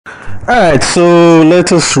Alright, so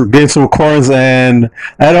let us gain some coins, and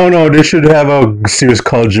I don't know, they should have a series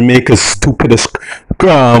called Jamaica's Stupidest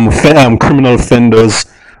Criminal Offenders,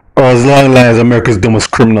 or as long as America's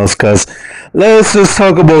Dumbest Criminals, because let's just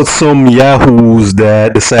talk about some yahoos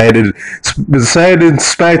that decided in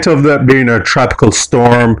spite of that being a tropical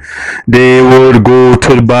storm, they would go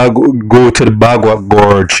to the Bog Walk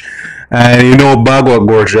Gorge. And you know, Bog Walk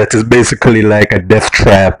Gorge, that is basically like a death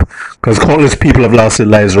trap because countless people have lost their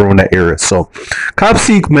lives around that area. So, cops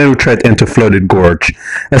seek men who tried to enter flooded gorge.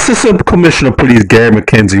 Assistant Commissioner of Police Gary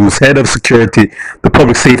McKenzie, who's head of security, the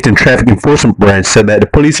Public Safety and Traffic Enforcement Branch, said that the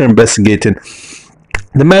police are investigating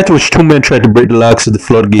the matter which two men tried to break the locks of the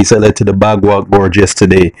floodgates that led to the Bog Walk Gorge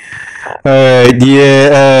yesterday.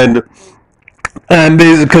 And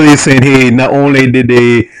basically saying, hey, not only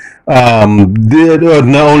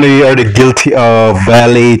are they guilty of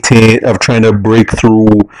violating, of trying to break through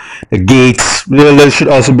the gates, they should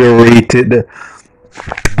also be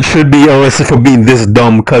should be arrested for being this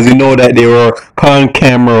dumb, because you know that they were caught on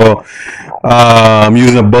camera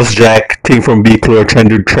using a bus jack taken from vehicle trying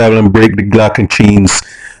to travel and break the lock and chains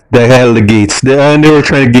that held the gates. And they were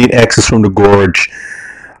trying to gain access from the gorge.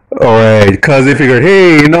 Alright, because they figured,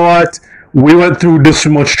 hey, you know what? We went through this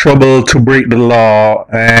much trouble to break the law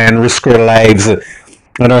and risk our lives and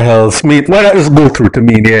our health. Why not just go through to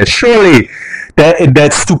me? Yeah, surely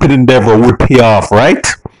that stupid endeavor would pay off, right?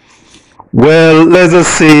 Well, let's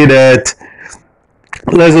just say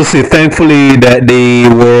thankfully that they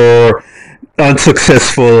were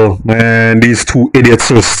unsuccessful and these two idiots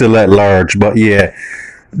are still at large. But yeah,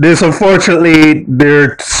 unfortunately there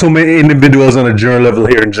are so many individuals on a general level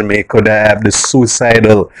here in Jamaica that have this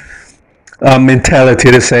suicidal mentality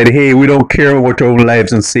to say, hey, we don't care about our own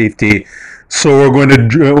lives and safety, so we're going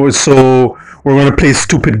to play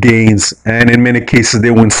stupid games, and in many cases they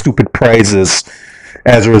win stupid prizes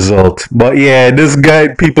as a result. But yeah,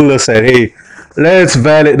 people that said, hey, let's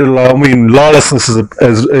violate the law. I mean, lawlessness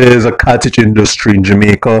is a cottage industry in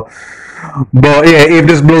Jamaica. But yeah, if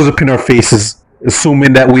this blows up in our faces,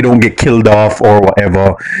 assuming that we don't get killed off or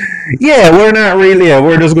whatever, yeah, we're not really. Yeah,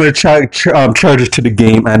 we're just going to charge it to the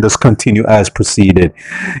game and just continue as proceeded.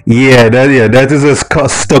 That is just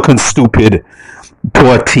stuck on stupid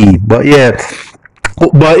to a T. But yeah,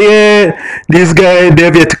 these guys,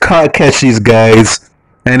 they've yet to catch these guys.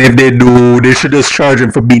 And if they do, they should just charge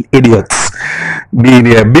them for being idiots.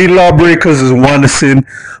 Being lawbreakers is one sin.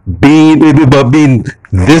 Being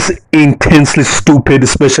this intensely stupid,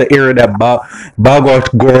 especially area that Bog Walk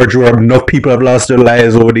Gorge, where enough people have lost their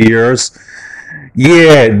lives over the years.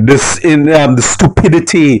 Yeah, the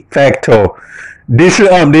stupidity factor. Being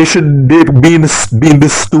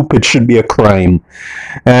this stupid should be a crime,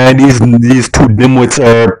 and these two dimwits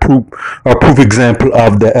are proof example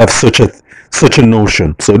of such a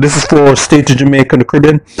notion. So this is for State of Jamaica and the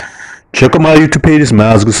Caribbean. Check out my YouTube pages,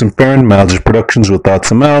 Miles Goose and Farron, Miles Productions with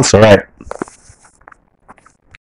Thoughts and Miles. Alright.